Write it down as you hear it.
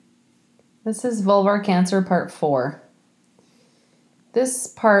This is vulvar cancer part 4. This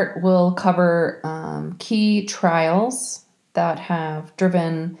part will cover key trials that have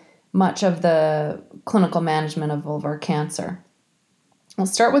driven much of the clinical management of vulvar cancer. We'll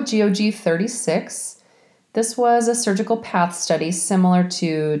start with GOG 36. This was a surgical path study similar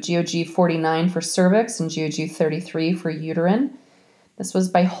to GOG 49 for cervix and GOG 33 for uterine. This was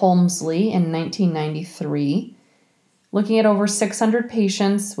by Holmesley in 1993. Looking at over 600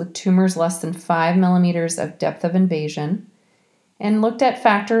 patients with tumors less than 5 millimeters of depth of invasion, and looked at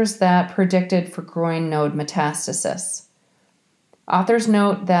factors that predicted for groin node metastasis. Authors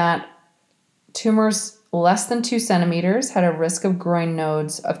note that tumors less than 2 centimeters had a risk of groin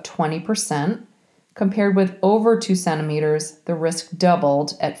nodes of 20%, compared with over 2 centimeters, the risk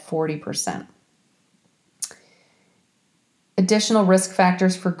doubled at 40%. Additional risk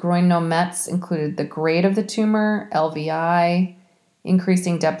factors for groin node mets included the grade of the tumor, LVI,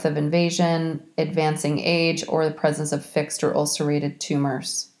 increasing depth of invasion, advancing age, or the presence of fixed or ulcerated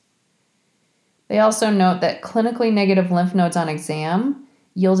tumors. They also note that clinically negative lymph nodes on exam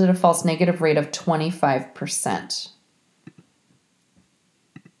yielded a false negative rate of 25%.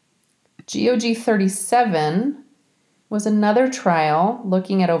 GOG 37 was another trial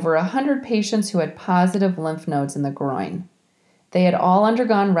looking at over 100 patients who had positive lymph nodes in the groin. They had all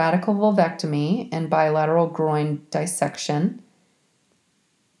undergone radical vulvectomy and bilateral groin dissection.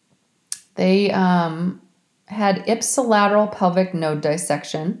 They had ipsilateral pelvic node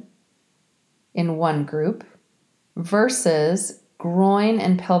dissection in one group versus groin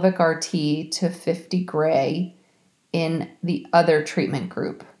and pelvic RT to 50 gray in the other treatment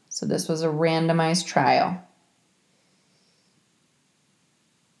group. So this was a randomized trial.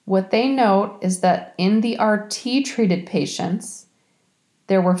 What they note is that in the RT treated patients,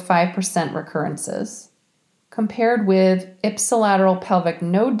 there were 5% recurrences, compared with ipsilateral pelvic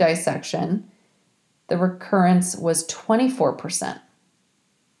node dissection, the recurrence was 24%.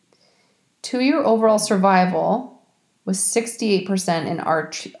 2-year overall survival was 68% in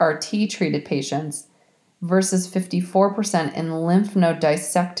RT treated patients versus 54% in lymph node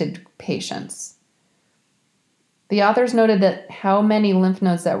dissected patients. The authors noted that how many lymph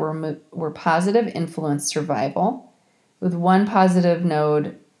nodes that were positive influenced survival, with one positive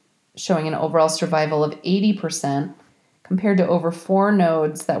node showing an overall survival of 80% compared to over 4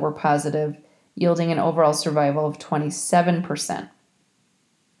 nodes that were positive, yielding an overall survival of 27%.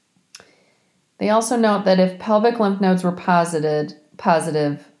 They also note that if pelvic lymph nodes were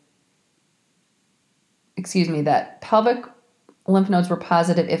that pelvic lymph nodes were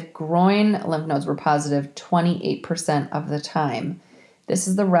positive if groin lymph nodes were positive 28% of the time. This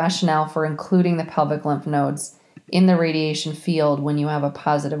is the rationale for including the pelvic lymph nodes in the radiation field when you have a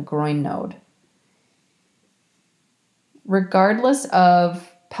positive groin node. Regardless of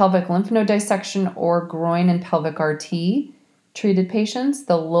pelvic lymph node dissection or groin and pelvic RT treated patients,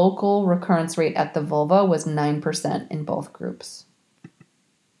 the local recurrence rate at the vulva was 9% in both groups.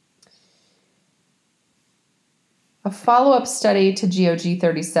 A follow-up study to GOG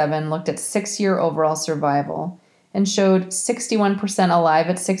 37 looked at 6-year overall survival and showed 61% alive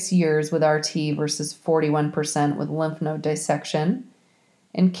at 6 years with RT versus 41% with lymph node dissection.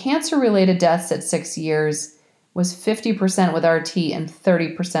 And cancer-related deaths at 6 years was 50% with RT and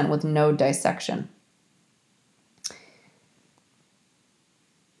 30% with node dissection.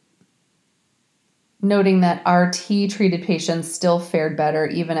 Noting that RT-treated patients still fared better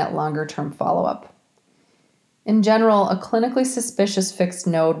even at longer-term follow-up. In general, a clinically suspicious fixed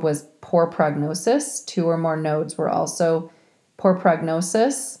node was poor prognosis. 2 or more nodes were also poor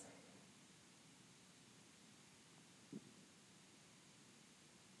prognosis.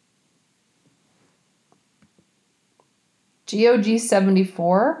 GOG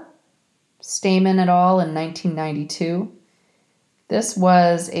 74, Stamen et al. In 1992. This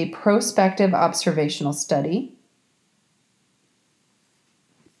was a prospective observational study.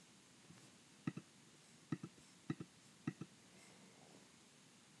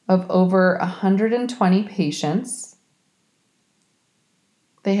 Of over 120 patients.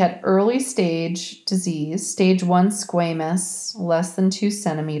 They had early stage disease, stage 1 squamous, less than 2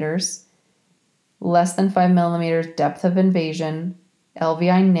 centimeters, less than 5 millimeters depth of invasion,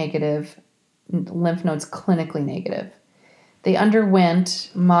 LVI negative, lymph nodes clinically negative. They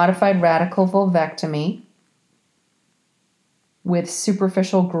underwent modified radical vulvectomy with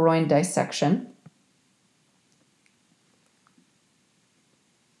superficial groin dissection.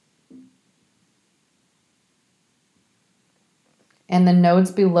 And the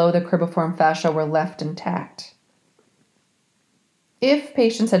nodes below the cribriform fascia were left intact. If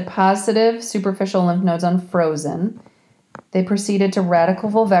patients had positive superficial lymph nodes unfrozen, They proceeded to radical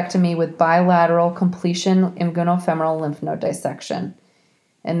vulvectomy with bilateral completion inguinofemoral lymph node dissection,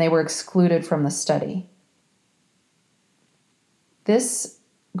 and they were excluded from the study. This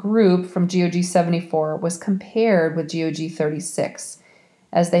group from GOG 74 was compared with GOG 36,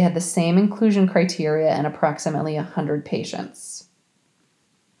 as they had the same inclusion criteria and approximately 100 patients.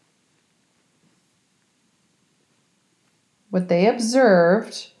 What they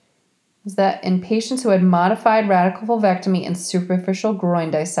observed was that in patients who had modified radical vulvectomy and superficial groin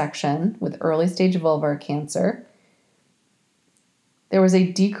dissection with early stage vulvar cancer, there was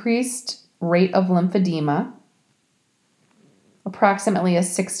a decreased rate of lymphedema, approximately a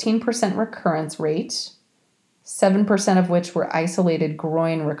 16% recurrence rate, 7% of which were isolated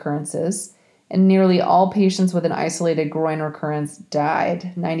groin recurrences, and nearly all patients with an isolated groin recurrence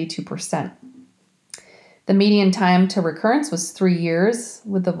died, 92%. The median time to recurrence was 3 years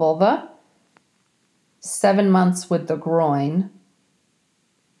with the vulva, 7 months with the groin.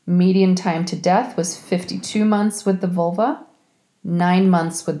 Median time to death was 52 months with the vulva, 9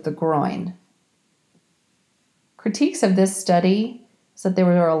 months with the groin. Critiques of this study is that there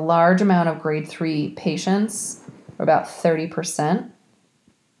were a large amount of grade 3 patients, about 30%,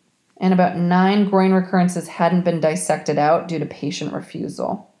 and about 9 groin recurrences hadn't been dissected out due to patient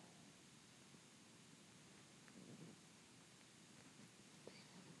refusal.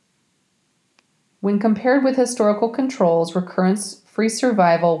 When compared with historical controls, recurrence-free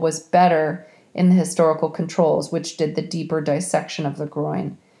survival was better in the historical controls, which did the deeper dissection of the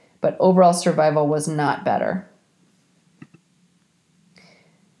groin, but overall survival was not better.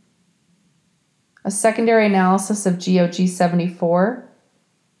 A secondary analysis of GOG 74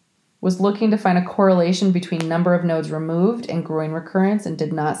 was looking to find a correlation between number of nodes removed and groin recurrence and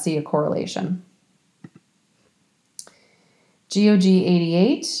did not see a correlation. GOG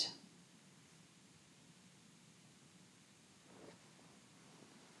 88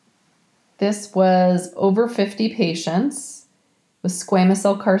 This was over 50 patients with squamous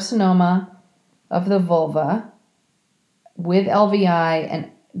cell carcinoma of the vulva with LVI and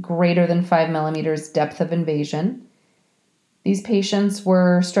greater than 5 millimeters depth of invasion. These patients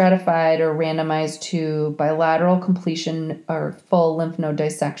were stratified or randomized to bilateral completion or full lymph node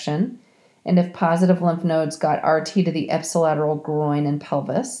dissection, and if positive lymph nodes got RT to the ipsilateral groin and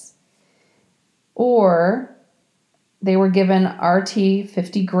pelvis, or they were given RT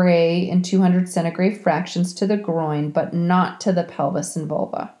 50 gray and 200 centigrade fractions to the groin, but not to the pelvis and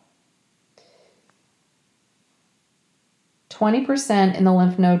vulva. 20% in the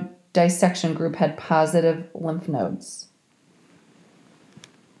lymph node dissection group had positive lymph nodes.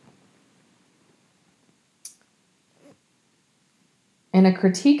 And a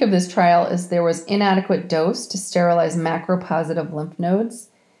critique of this trial is there was inadequate dose to sterilize macropositive lymph nodes,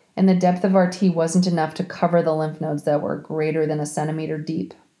 and the depth of RT wasn't enough to cover the lymph nodes that were greater than a centimeter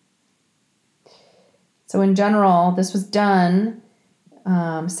deep. So in general, this was done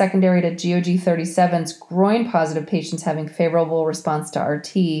secondary to GOG 37's groin-positive patients having favorable response to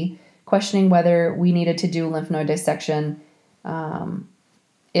RT, questioning whether we needed to do lymph node dissection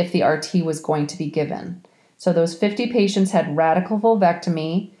if the RT was going to be given. So those 50 patients had radical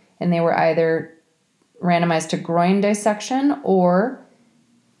vulvectomy, and they were either randomized to groin dissection or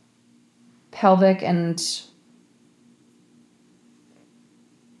pelvic and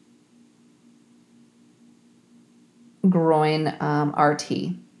groin RT.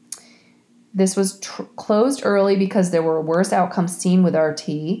 This was closed early because there were worse outcomes seen with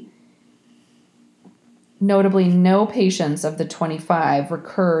RT. Notably, no patients of the 25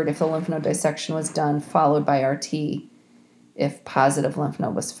 recurred if the lymph node dissection was done, followed by RT if positive lymph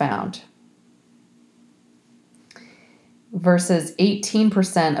node was found, versus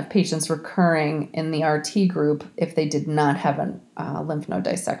 18% of patients recurring in the RT group if they did not have a lymph node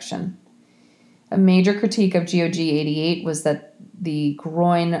dissection. A major critique of GOG 88 was that the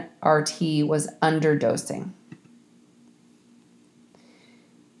groin RT was underdosing.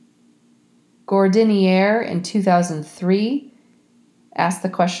 Gordinier in 2003 asked the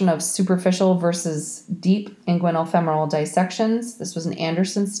question of superficial versus deep inguinal femoral dissections. This was an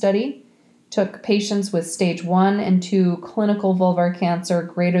Anderson study. Took patients with stage 1 and 2 clinical vulvar cancer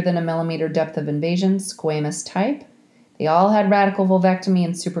greater than a millimeter depth of invasion, squamous type. They all had radical vulvectomy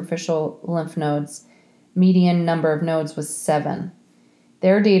and superficial lymph nodes. Median number of nodes was 7.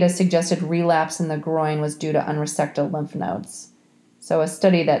 Their data suggested relapse in the groin was due to unresected lymph nodes. So a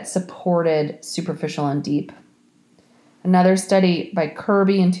study that supported superficial and deep. Another study by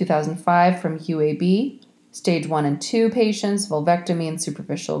Kirby in 2005 from UAB, stage 1 and 2 patients, vulvectomy and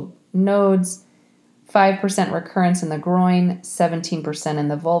superficial nodes, 5% recurrence in the groin, 17% in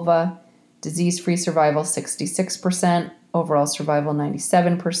the vulva, disease-free survival 66%, overall survival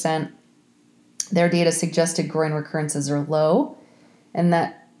 97%. Their data suggested groin recurrences are low, and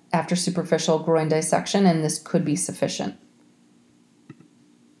that after superficial groin dissection, and this could be sufficient.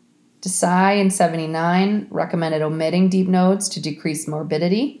 Desai in 79 recommended omitting deep nodes to decrease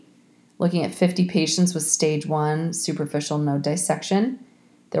morbidity. Looking at 50 patients with stage 1 superficial node dissection,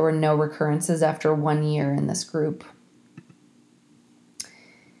 there were no recurrences after 1 year in this group.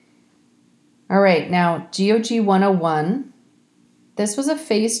 All right, now GOG 101. This was a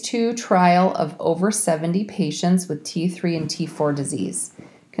phase 2 trial of over 70 patients with T3 and T4 disease,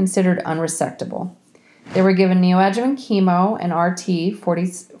 considered unresectable. They were given neoadjuvant chemo and RT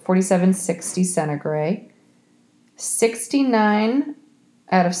 4760 centigrade. 69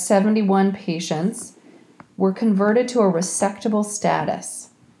 out of 71 patients were converted to a resectable status,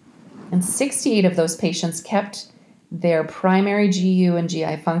 and 68 of those patients kept their primary GU and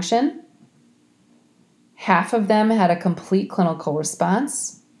GI function. Half of them had a complete clinical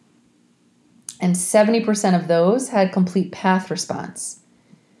response, and 70% of those had complete path response.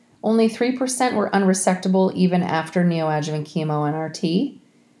 Only 3% were unresectable even after neoadjuvant chemo and RT,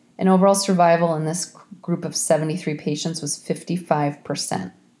 and overall survival in this group of 73 patients was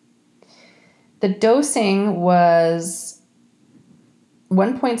 55%. The dosing was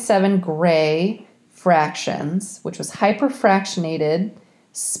 1.7 gray fractions, which was hyperfractionated,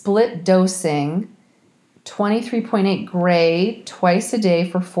 split dosing, 23.8 gray twice a day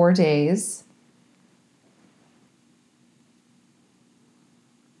for 4 days.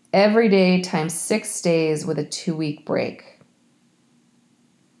 Every day times 6 days with a 2-week break.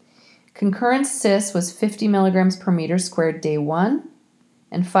 Concurrent CIS was 50 milligrams per meter squared day 1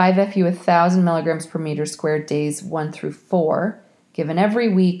 and 5-FU 1,000 milligrams per meter squared days 1 through 4, given every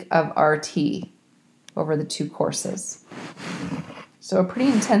week of RT over the 2 courses. So a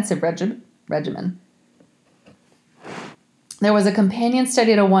pretty intensive regimen. There was a companion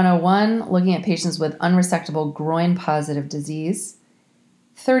study to 101 looking at patients with unresectable groin-positive disease.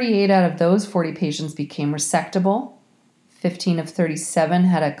 38 out of those 40 patients became resectable. 15 of 37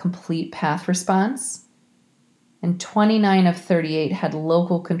 had a complete path response. And 29 of 38 had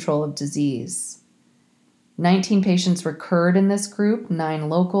local control of disease. 19 patients recurred in this group, 9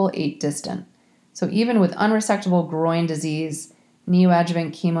 local, 8 distant. So even with unresectable groin disease,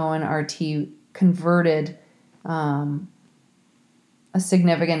 neoadjuvant chemo and RT converted a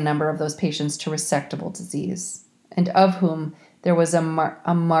significant number of those patients to resectable disease, and of whom there was a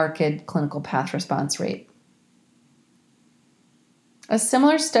marked clinical path response rate. A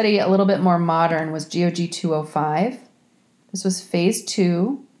similar study, a little bit more modern, was GOG 205. This was phase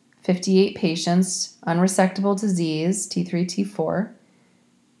 2, 58 patients, unresectable disease, T3, T4,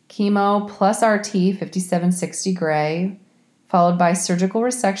 chemo plus RT, 5760 gray, followed by surgical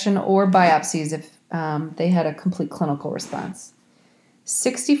resection or biopsies if they had a complete clinical response.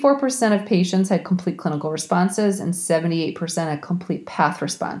 64% of patients had complete clinical responses and 78% had complete path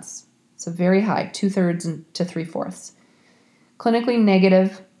response. So very high, 2/3 to 3/4. Clinically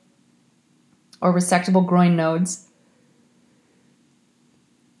negative or resectable groin nodes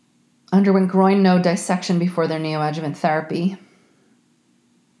underwent groin node dissection before their neoadjuvant therapy.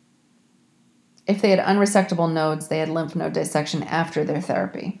 If they had unresectable nodes, they had lymph node dissection after their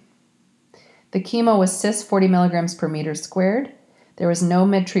therapy. The chemo was CIS 40 milligrams per meter squared. There was no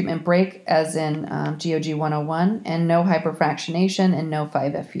mid-treatment break, as in GOG 101, and no hyperfractionation and no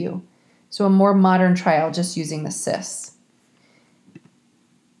 5-FU. So a more modern trial just using the CIS.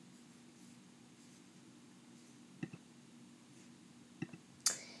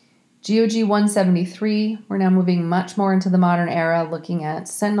 GOG 173, we're now moving much more into the modern era, looking at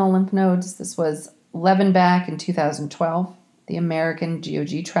sentinel lymph nodes. This was Levenbach in 2012, the American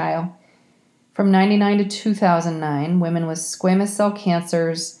GOG trial. From 1999 to 2009, women with squamous cell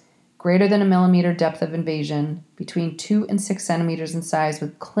cancers greater than 1 millimeter depth of invasion, between 2 and 6 centimeters in size,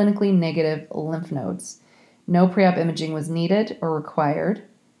 with clinically negative lymph nodes. No pre-op imaging was needed or required.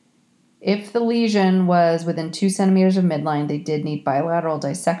 If the lesion was within 2 centimeters of midline, they did need bilateral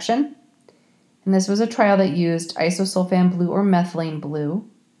dissection. And this was a trial that used isosulfan blue or methylene blue.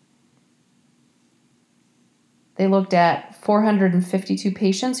 They looked at 452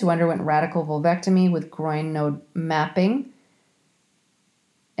 patients who underwent radical vulvectomy with groin node mapping.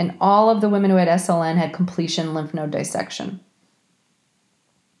 And all of the women who had SLN had completion lymph node dissection.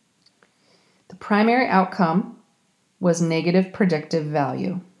 The primary outcome was negative predictive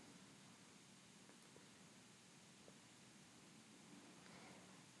value.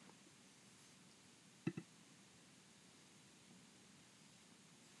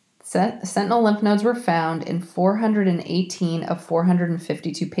 Sentinel lymph nodes were found in 418 of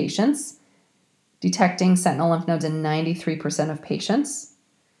 452 patients. detecting sentinel lymph nodes in 93% of patients.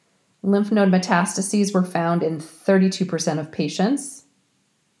 Lymph node metastases were found in 32% of patients.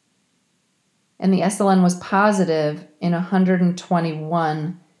 And the SLN was positive in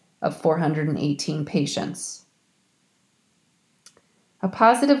 121 of 418 patients. A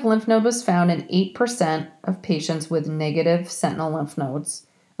positive lymph node was found in 8% of patients with negative sentinel lymph nodes,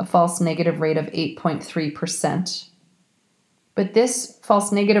 a false negative rate of 8.3%. But this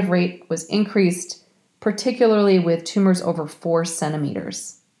false negative rate was increased particularly with tumors over 4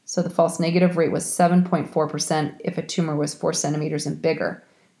 centimeters. So the false negative rate was 7.4% if a tumor was 4 centimeters and bigger.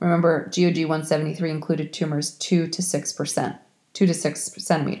 Remember, GOG 173 included tumors 2 to 6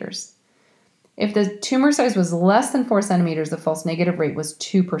 centimeters. If the tumor size was less than 4 centimeters, the false negative rate was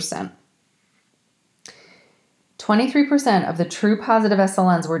 2%. 23% of the true positive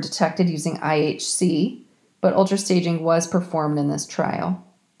SLNs were detected using IHC, but ultrastaging was performed in this trial.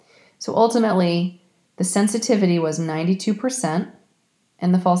 So ultimately, the sensitivity was 92%,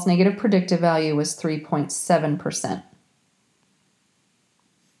 and the false negative predictive value was 3.7%.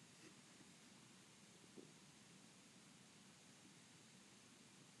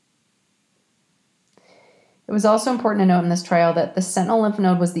 It was also important to note in this trial that the sentinel lymph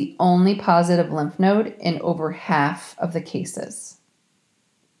node was the only positive lymph node in over half of the cases.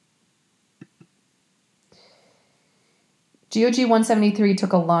 GOG 173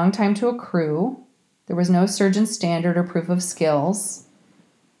 took a long time to accrue. There was no surgeon standard or proof of skills.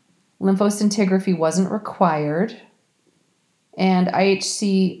 Lymphoscintigraphy wasn't required. And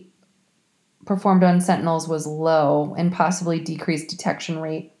IHC performed on sentinels was low and possibly decreased detection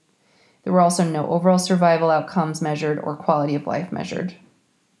rate. There were also no overall survival outcomes measured or quality of life measured.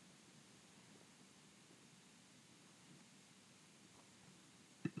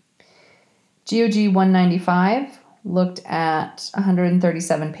 GOG 195 looked at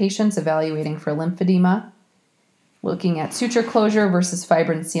 137 patients evaluating for lymphedema, looking at suture closure versus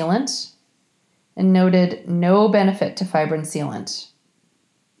fibrin sealant, and noted no benefit to fibrin sealant.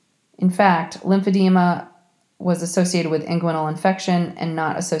 In fact, lymphedema was associated with inguinal infection and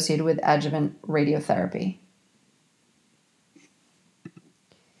not associated with adjuvant radiotherapy.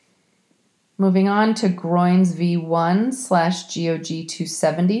 Moving on to Groins V1/GOG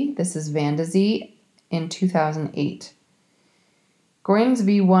 270. This is Vandazee in 2008. Groins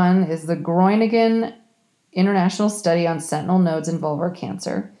V1 is the Groningen International Study on Sentinel Nodes in Vulvar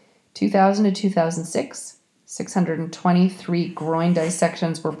Cancer. 2000 to 2006, 623 groin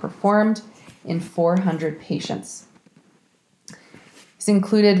dissections were performed in 400 patients. This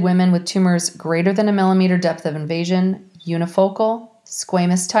included women with tumors greater than 1 millimeter depth of invasion, unifocal,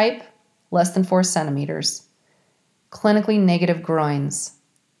 squamous type, less than 4 centimeters, clinically negative groins.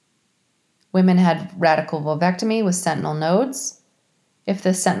 Women had radical vulvectomy with sentinel nodes. If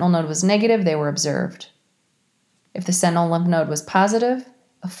the sentinel node was negative, they were observed. If the sentinel lymph node was positive,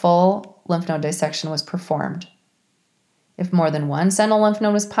 a full lymph node dissection was performed. If more than one sentinel lymph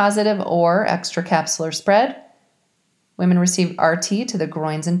node was positive or extracapsular spread, women received RT to the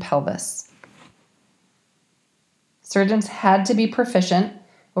groins and pelvis. Surgeons had to be proficient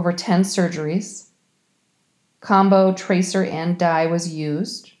over 10 surgeries. Combo, tracer, and dye was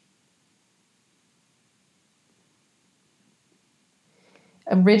used.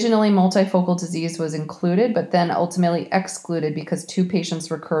 Originally, multifocal disease was included, but then ultimately excluded because 2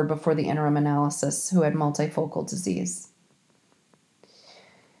 patients recurred before the interim analysis who had multifocal disease.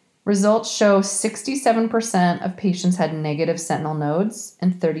 Results show 67% of patients had negative sentinel nodes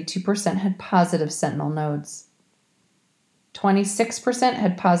and 32% had positive sentinel nodes. 26%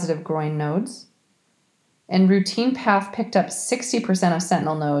 had positive groin nodes, and routine path picked up 60% of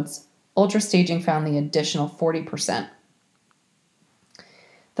sentinel nodes. Ultrastaging found the additional 40%.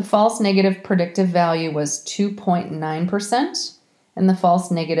 The false negative predictive value was 2.9%, and the false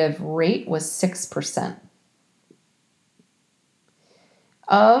negative rate was 6%.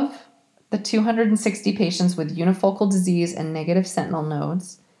 Of the 260 patients with unifocal disease and negative sentinel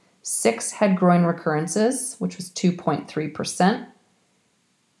nodes, 6 had groin recurrences, which was 2.3%.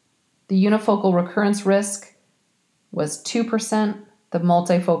 The unifocal recurrence risk was 2%. The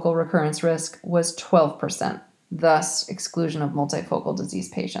multifocal recurrence risk was 12%, thus exclusion of multifocal disease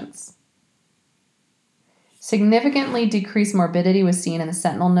patients. Significantly decreased morbidity was seen in the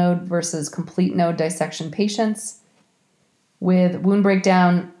sentinel node versus complete node dissection patients, with wound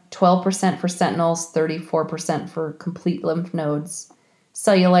breakdown 12% for sentinels, 34% for complete lymph nodes,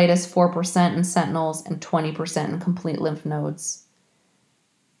 cellulitis 4% in sentinels and 20% in complete lymph nodes,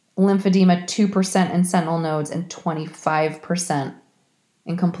 lymphedema 2% in sentinel nodes and 25%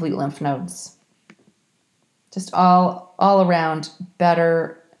 in complete lymph nodes. Just all around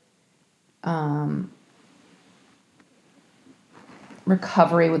better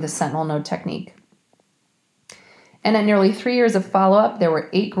recovery with the sentinel node technique. And at nearly 3 years of follow-up, there were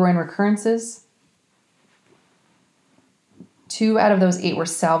 8 groin recurrences. 2 out of those 8 were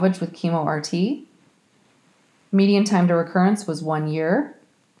salvaged with chemo-RT. Median time to recurrence was 1 year.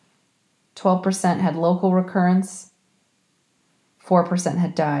 12% had local recurrence. 4%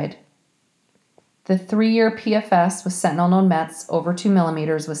 had died. The 3-year PFS with sentinel node Mets over 2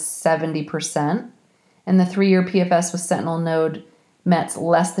 millimeters was 70%, and the 3-year PFS with sentinel node Mets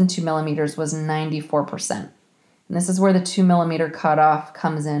less than 2 millimeters was 94%. And this is where the 2 millimeter cutoff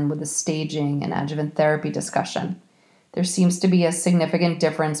comes in with the staging and adjuvant therapy discussion. There seems to be a significant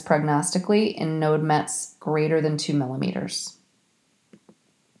difference prognostically in node Mets greater than 2 millimeters.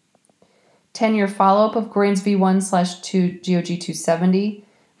 10-year follow-up of Grains V1/2 GOG270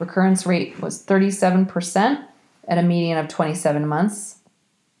 recurrence rate was 37% at a median of 27 months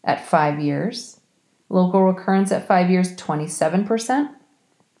at 5 years. Local recurrence at 5 years, 27%.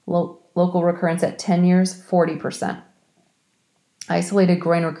 Local recurrence at 10 years, 40%. Isolated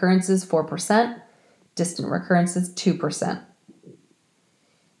groin recurrences, 4%. Distant recurrences, 2%.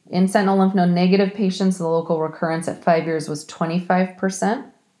 In sentinel lymph node negative patients, the local recurrence at 5 years was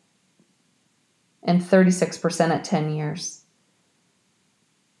 25% and 36% at 10 years.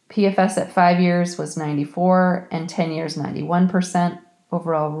 PFS at 5 years was 94% and 10 years 91%.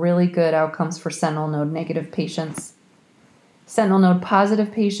 Overall, really good outcomes for sentinel node negative patients. Sentinel node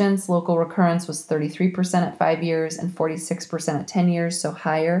positive patients, local recurrence was 33% at 5 years and 46% at 10 years, so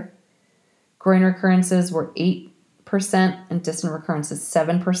higher. Groin recurrences were 8% and distant recurrences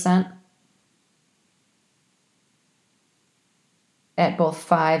 7% at both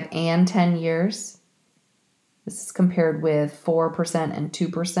 5 and 10 years. This is compared with 4% and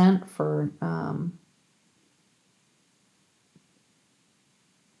 2% for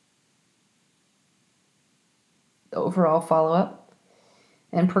overall follow-up.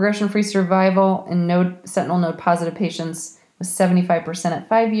 And progression-free survival in sentinel node positive patients was 75% at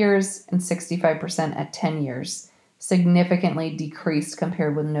 5 years and 65% at 10 years, significantly decreased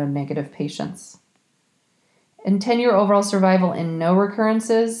compared with node negative patients. And 10-year overall survival in no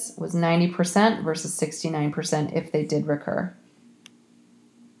recurrences was 90% versus 69% if they did recur.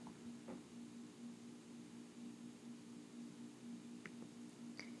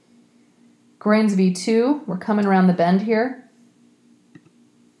 Grains V2, we're coming around the bend here.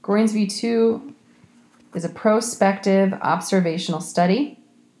 Grains V2 is a prospective observational study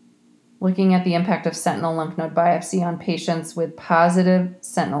looking at the impact of sentinel lymph node biopsy on patients with positive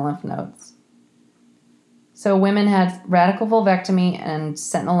sentinel lymph nodes. So women had radical vulvectomy and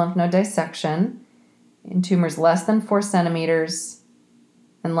sentinel lymph node dissection in tumors less than 4 centimeters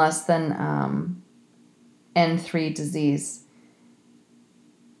and less than N3 disease.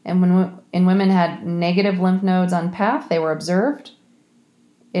 And when women had negative lymph nodes on path, they were observed.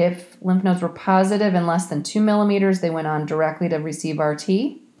 If lymph nodes were positive and less than 2 millimeters, they went on directly to receive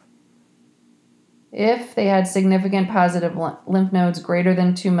RT. If they had significant positive lymph nodes greater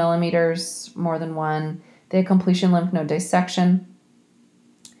than 2 millimeters, more than one, they had completion lymph node dissection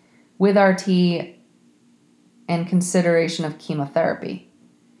with RT and consideration of chemotherapy.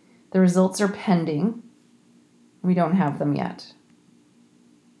 The results are pending. We don't have them yet.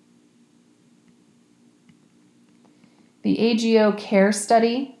 The AGO CARE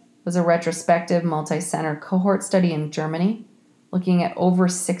study was a retrospective multi-center cohort study in Germany looking at over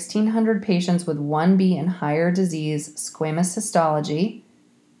 1,600 patients with 1B and higher disease squamous histology.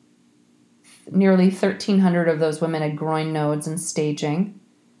 Nearly 1,300 of those women had groin nodes and staging,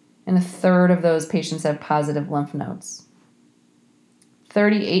 and a third of those patients had positive lymph nodes.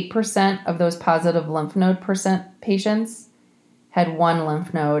 38% of those positive lymph node patients had 1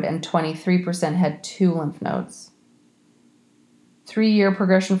 lymph node, and 23% had 2 lymph nodes. 3-year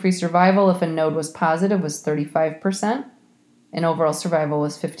progression-free survival if a node was positive was 35%, and overall survival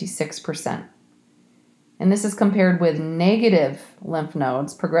was 56%. And this is compared with negative lymph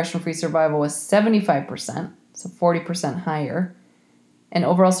nodes. Progression-free survival was 75%, so 40% higher, and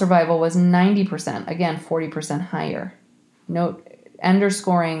overall survival was 90%, again 40% higher. Note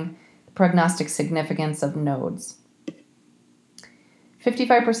underscoring the prognostic significance of nodes.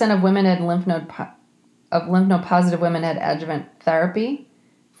 55% of women had lymph node positive women had adjuvant therapy,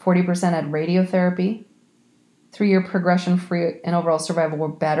 40% had radiotherapy. 3-year progression-free and overall survival were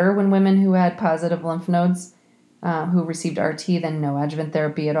better when women who had positive lymph nodes who received RT than no adjuvant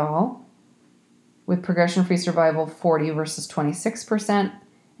therapy at all, with progression-free survival 40 versus 26%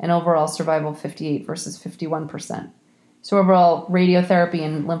 and overall survival 58 versus 51%. So overall, radiotherapy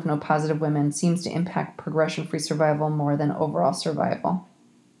in lymph node positive women seems to impact progression-free survival more than overall survival.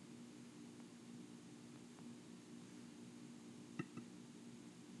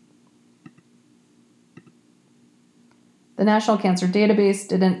 The National Cancer Database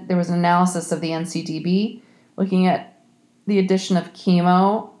there was an analysis of the NCDB looking at the addition of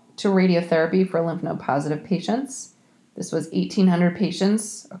chemo to radiotherapy for lymph node positive patients. This was 1,800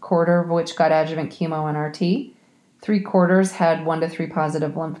 patients, a quarter of which got adjuvant chemo and RT. 3/4 had 1 to 3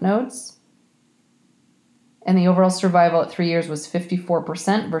 positive lymph nodes. And the overall survival at 3 years was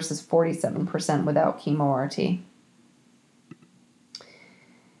 54% versus 47% without chemo RT.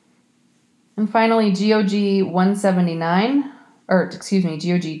 And finally, GOG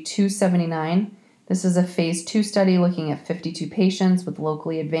 279. This is a phase 2 study looking at 52 patients with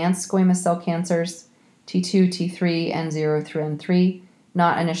locally advanced squamous cell cancers, T2, T3, N0 through N3,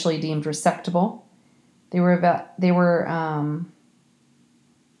 not initially deemed resectable. They were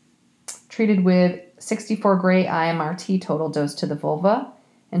treated with 64 gray IMRT total dose to the vulva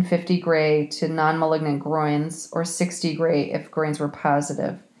and 50 gray to non-malignant groins, or 60 gray if groins were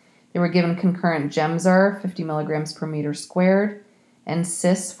positive. They were given concurrent Gemzar, 50 milligrams per meter squared, and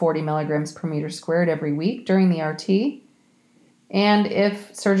Cis, 40 milligrams per meter squared every week during the RT. And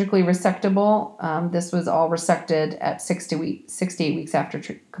if surgically resectable, this was all resected at 6 to 8 weeks after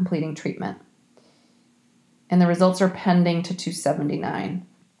completing treatment. And the results are pending to 279.